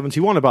episode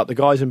 71 about the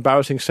guy's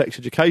embarrassing sex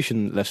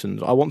education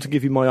lessons, I want to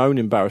give you my own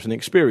embarrassing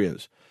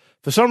experience.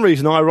 For some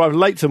reason, I arrived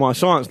late to my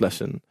science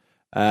lesson,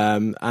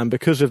 and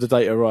because of the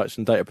data rights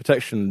and data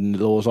protection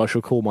laws, I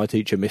shall call my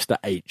teacher Mr.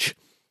 H.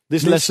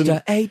 This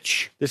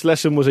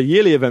lesson was a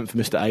yearly event for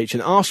Mr. H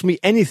and asked me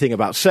anything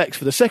about sex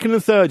for the second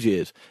and third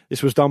years.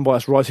 This was done by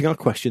us writing our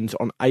questions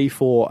on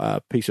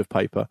A4 piece of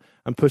paper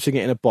and putting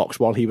it in a box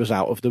while he was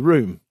out of the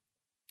room.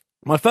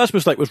 My first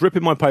mistake was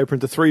ripping my paper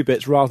into 3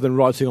 bits rather than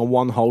writing on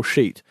one whole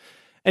sheet.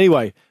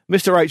 Anyway,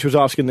 Mr. H was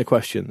asking the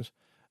questions.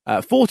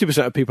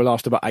 40% of people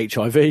asked about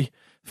HIV.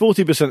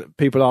 40% of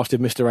people asked if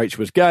Mr. H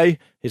was gay.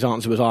 His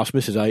answer was ask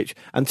Mrs. H.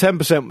 And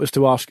 10% was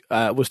to ask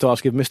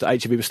if Mr.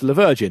 H if he was still a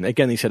virgin.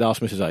 Again, he said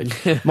ask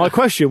Mrs. H. My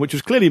question, which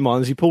was clearly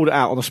mine, as he pulled it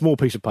out on a small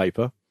piece of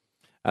paper,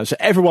 so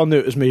everyone knew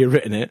it was me who had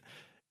written it,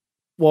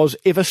 was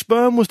if a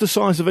sperm was the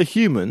size of a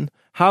human,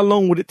 how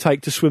long would it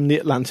take to swim the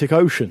Atlantic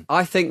Ocean?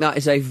 I think that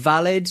is a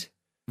valid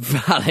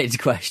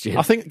question.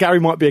 I think Gary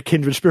might be a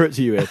kindred spirit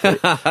to you here.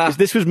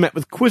 This was met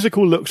with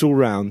quizzical looks all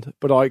round,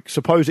 but I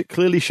suppose it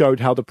clearly showed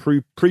how the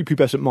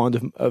prepubescent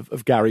mind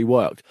of Gary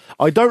worked.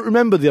 I don't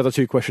remember the other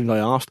 2 questions I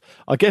asked.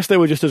 I guess they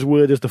were just as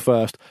weird as the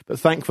first, but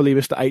thankfully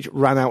Mr. H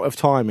ran out of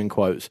time, in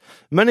quotes.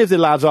 Many of the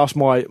lads asked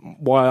why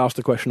I asked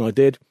the question I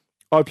did.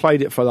 I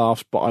played it for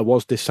laughs, but I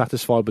was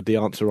dissatisfied with the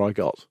answer I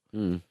got.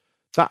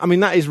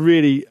 That is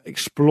really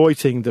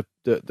exploiting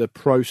the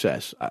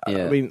process.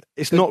 Yeah. I mean,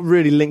 it's not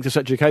really linked to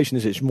sex education,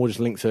 is it? It's more just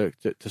linked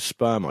to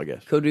sperm, I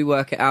guess. Could we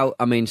work it out?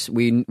 I mean,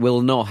 we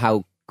will know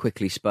how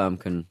quickly sperm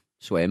can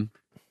swim.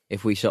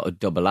 If we sort of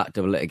double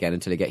it again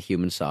until they get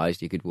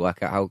human-sized, you could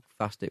work out how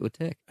fast it would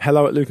take.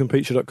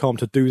 hello@lukeandpete.com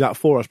to do that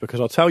for us, because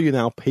I'll tell you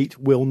now, Pete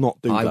will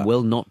not do that. I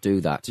will not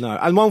do that. No.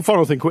 And one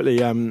final thing quickly,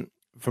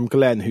 from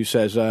Glenn, who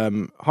says,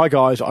 hi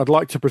guys, I'd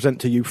like to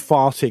present to you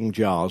farting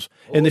jars.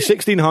 In the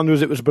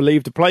 1600s, it was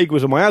believed the plague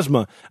was a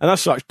miasma, and as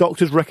such,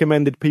 doctors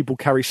recommended people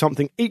carry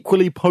something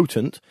equally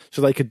potent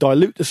so they could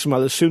dilute the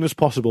smell as soon as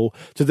possible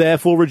to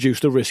therefore reduce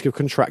the risk of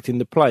contracting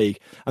the plague.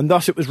 And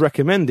thus it was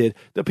recommended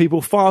that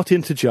people fart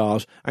into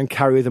jars and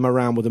carry them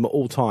around with them at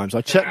all times.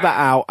 I checked that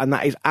out, and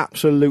that is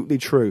absolutely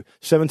true.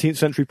 17th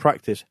century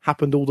practice.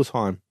 Happened all the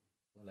time.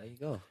 Well, there you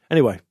go.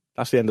 Anyway,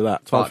 that's the end of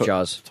that. Fart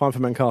jars. Time for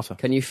Men Carter.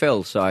 Can you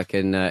fill so I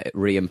can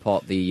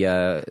re-import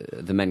the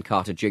Men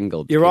Carter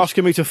jingle? You're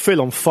asking me to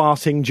fill on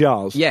farting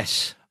jars?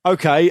 Yes.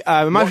 Okay.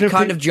 Imagine what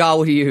kind of jar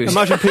would you use?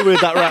 Imagine people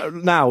with that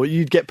now.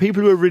 You'd get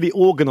people who are really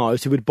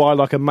organised who would buy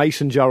like a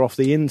mason jar off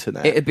the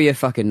internet. It'd be a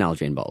fucking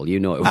Nalgene bottle. You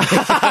know it would.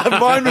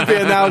 Mine would be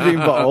a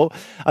Nalgene bottle.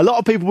 A lot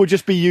of people would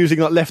just be using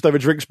like leftover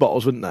drinks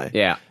bottles, wouldn't they?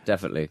 Yeah,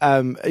 definitely.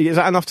 Is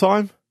that enough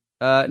time?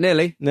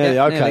 Nearly. Nearly,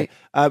 yeah, okay.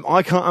 Nearly.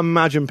 I can't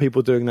imagine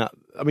people doing that.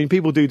 I mean,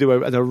 people do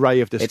an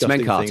array of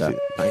disgusting things. It's Men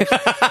Thanks.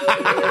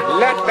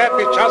 Let there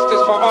be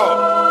justice for all.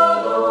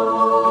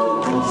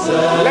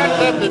 Let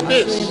there be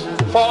peace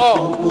for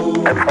all.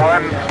 It's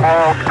one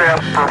small step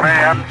for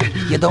man.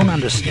 You don't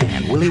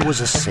understand. Willie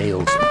was a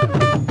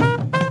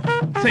salesman.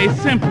 Say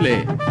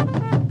simply,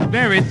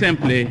 very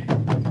simply,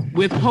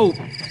 with hope,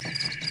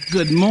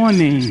 good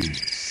morning.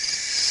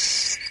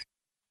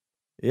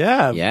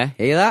 Yeah. Yeah,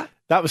 hear that?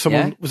 That was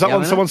someone. Yeah? Was that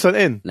one someone sent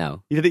in?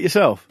 No. You did it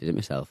yourself? Did it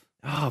myself.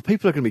 Oh,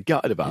 people are going to be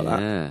gutted about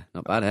that. Yeah,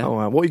 not bad, eh? Oh,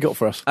 wow. What you got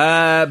for us?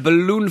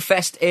 Balloon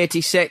Fest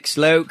 86,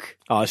 Luke.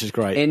 Oh, this is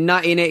great. In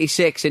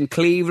 1986, in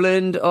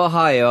Cleveland,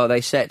 Ohio,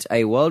 they set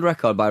a world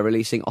record by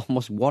releasing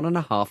almost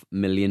 1.5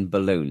 million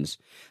balloons.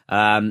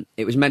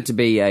 It was meant to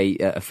be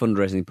a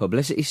fundraising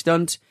publicity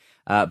stunt,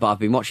 but I've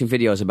been watching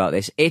videos about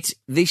this. It's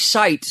the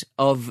sight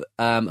of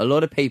a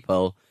load of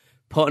people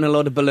putting a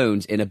load of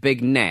balloons in a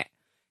big net.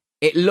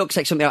 It looks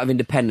like something out of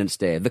Independence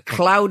Day. The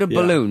cloud of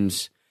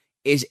balloons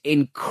is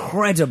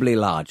incredibly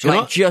large,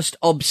 just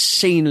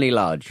obscenely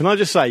large. Can I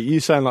just say, you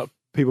sound like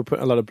people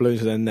putting a lot of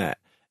balloons in their net.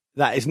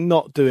 that is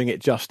not doing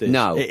it justice.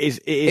 No. It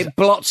is. It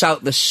blots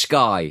out the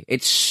sky.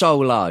 It's so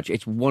large.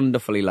 It's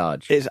wonderfully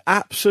large. It's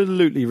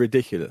absolutely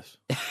ridiculous.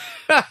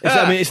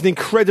 It's an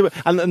incredible...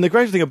 And the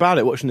great thing about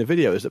it, watching the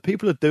video, is that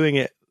people are doing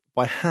it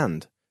by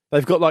hand.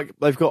 They've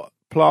got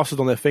plasters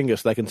on their fingers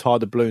so they can tie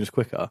the balloons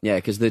quicker. Yeah,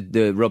 because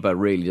the rubber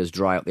really does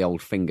dry out the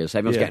old fingers.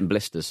 Everyone's getting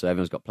blisters, so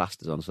everyone's got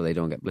plasters on so they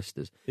don't get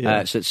blisters.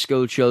 Yeah. So it's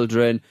school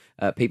children,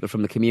 people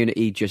from the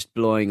community just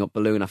blowing up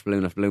balloon after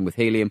balloon after balloon with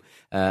helium,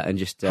 and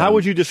just... How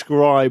would you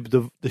describe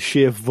the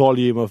sheer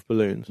volume of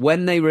balloons?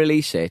 When they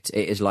release it,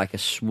 it is like a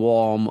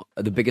swarm,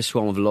 the biggest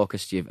swarm of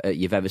locusts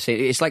you've ever seen.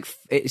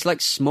 It's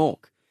like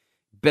smoke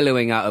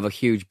billowing out of a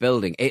huge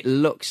building. It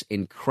looks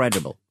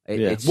incredible.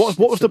 What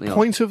was the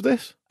point of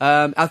this?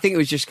 I think it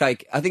was just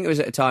at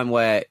a time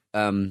where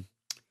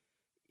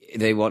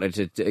they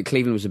wanted to.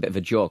 Cleveland was a bit of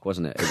a joke,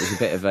 wasn't it? It was a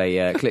bit of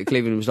a.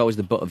 Cleveland was always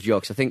the butt of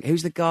jokes. I think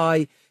who's the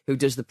guy who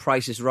does The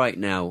Price Is Right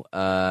now?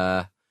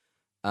 I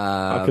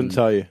couldn't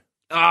tell you.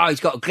 Oh, he's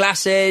got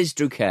glasses.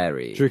 Drew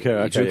Carey. Drew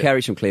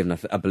Carey's from Cleveland,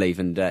 I believe,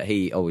 and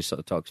he always sort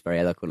of talks very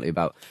eloquently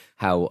about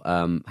how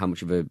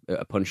much of a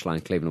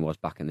punchline Cleveland was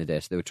back in the day.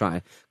 So they were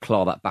trying to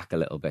claw that back a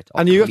little bit.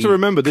 And you have to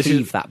remember, this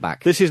is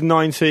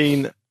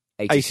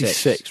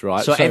 1986,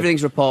 right? So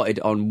everything's reported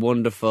on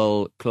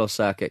wonderful closed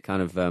circuit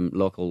kind of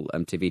local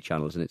TV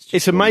channels, and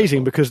it's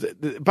amazing because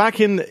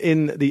back in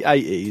the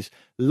 80s,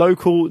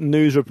 local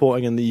news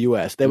reporting in the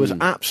US, there was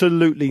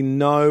absolutely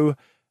no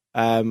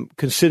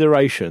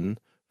consideration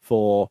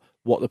for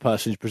what the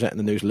person who's presenting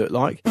the news looked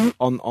like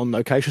on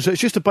location. So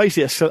it's just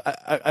basically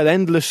an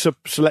endless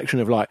selection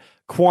of like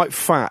quite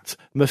fat,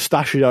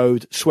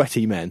 mustachioed,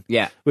 sweaty men.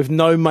 Yeah. With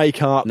no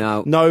makeup.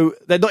 No,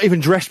 they're not even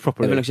dressed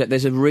properly.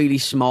 There's a really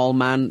small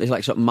man. There's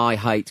like sort of my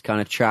height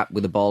kind of chap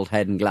with a bald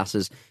head and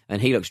glasses,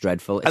 and he looks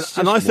dreadful.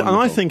 And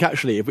I think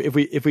actually,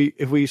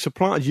 if we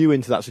supplanted you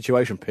into that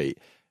situation, Pete,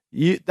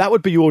 that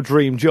would be your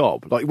dream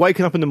job. Like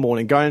waking up in the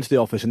morning, going into the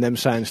office, and them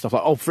saying stuff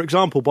like, "Oh, for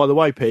example, by the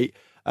way, Pete."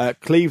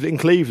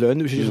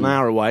 Cleveland, which is just an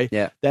hour away,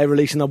 they're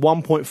releasing a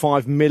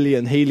 1.5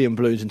 million helium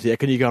balloons into the air.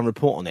 Can you go and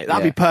report on it?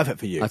 That'd be perfect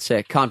for you. I'd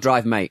say, can't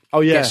drive, mate.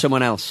 Oh, yeah. Get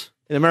someone else.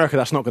 In America,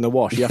 that's not going to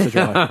wash. You have to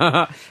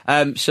drive.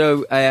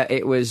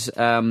 It was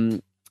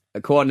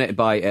coordinated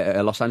by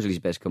a Los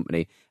Angeles-based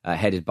company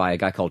headed by a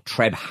guy called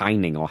Treb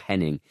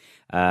Henning.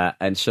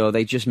 And so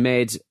they just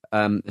made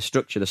a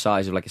structure the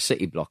size of like a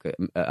city block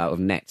out of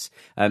nets.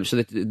 So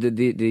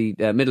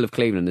the middle of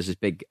Cleveland, there's this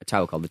big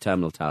tower called the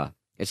Terminal Tower.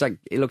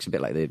 It looks a bit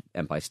like the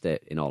Empire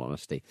State, in all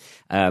honesty.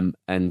 And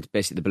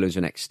basically the balloons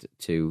were next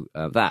to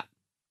that.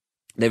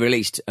 They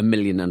released 1.5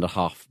 million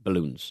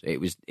balloons.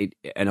 It was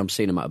an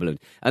obscene amount of balloons.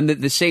 And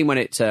the scene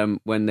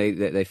when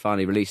they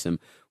finally released them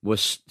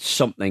was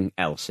something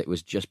else. It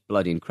was just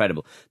bloody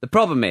incredible. The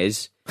problem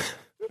is,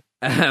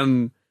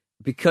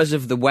 because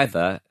of the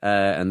weather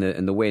and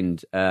the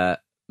wind,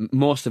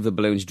 most of the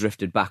balloons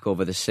drifted back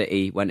over the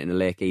city, went into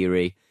Lake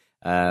Erie.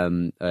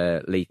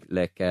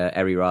 Lake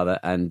Erie rather,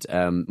 and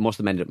most of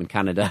them ended up in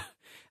Canada.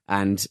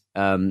 And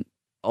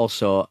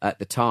also at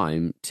the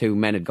time, 2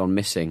 men had gone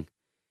missing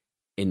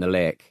in the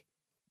lake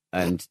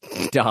and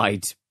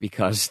died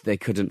because they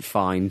couldn't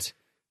find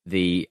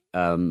the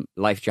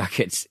life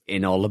jackets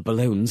in all the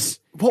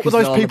balloons. What were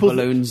those people?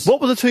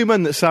 What were the 2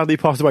 men that sadly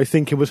passed away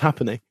thinking was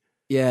happening?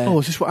 Yeah. Oh,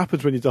 is this what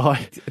happens when you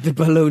die? The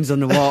balloons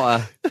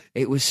underwater.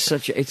 It's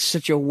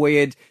such a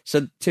weird.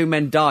 So 2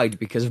 men died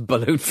because of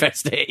Balloon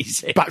Fest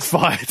 86.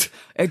 Backfired.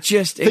 It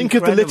just think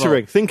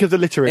incredible. Think of the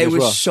littering. It as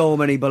was well. so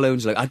many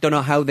balloons. Like I don't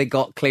know how they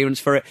got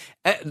clearance for it.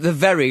 At the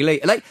very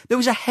least, like there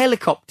was a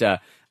helicopter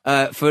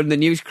for the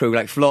news crew,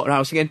 like floating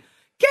around singing,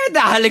 "Get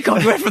that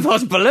helicopter away from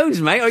those balloons,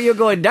 mate, or you're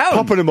going down."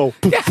 Popping them all.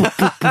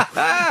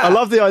 I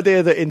love the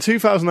idea that in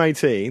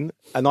 2018,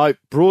 and I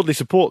broadly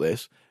support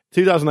this.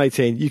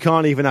 2018, you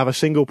can't even have a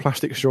single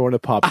plastic straw in a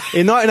pub.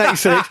 In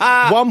 1986,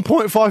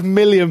 1.5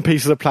 million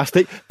pieces of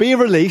plastic being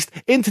released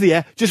into the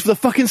air just for the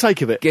fucking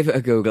sake of it. Give it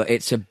a Google.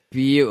 It's a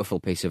beautiful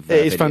piece of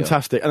It is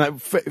fantastic. And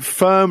it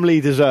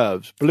firmly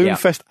deserves Balloon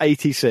Fest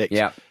 86.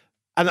 Yeah.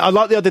 And I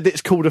like the idea that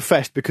it's called a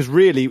fest because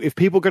really, if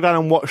people go down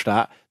and watch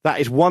that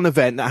is one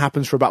event that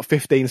happens for about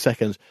 15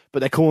 seconds, but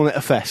they're calling it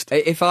a fest.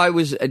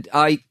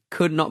 I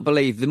could not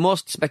believe. The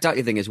most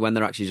spectacular thing is when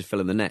they're actually just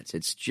filling the nets.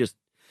 It's just...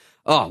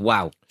 Oh,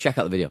 wow. Check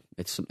out the video.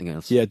 It's something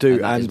else. Yeah, do.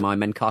 And that is my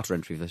Men Carter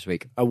entry for this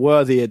week. A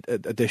worthy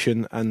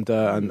addition, and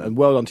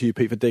well done to you,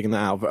 Pete, for digging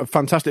that out. A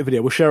fantastic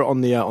video. We'll share it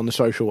on the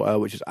social,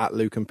 which is at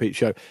Luke and Pete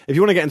Show. If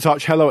you want to get in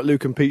touch,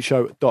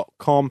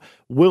 hello@lukeandpeteshow.com.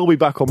 We'll be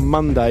back on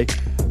Monday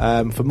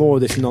for more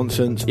of this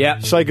nonsense. Yeah.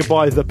 Say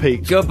goodbye, the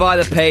Pete. Goodbye,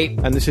 the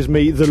Pete. And this is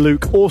me, the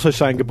Luke, also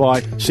saying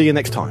goodbye. See you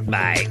next time.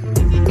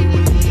 Bye.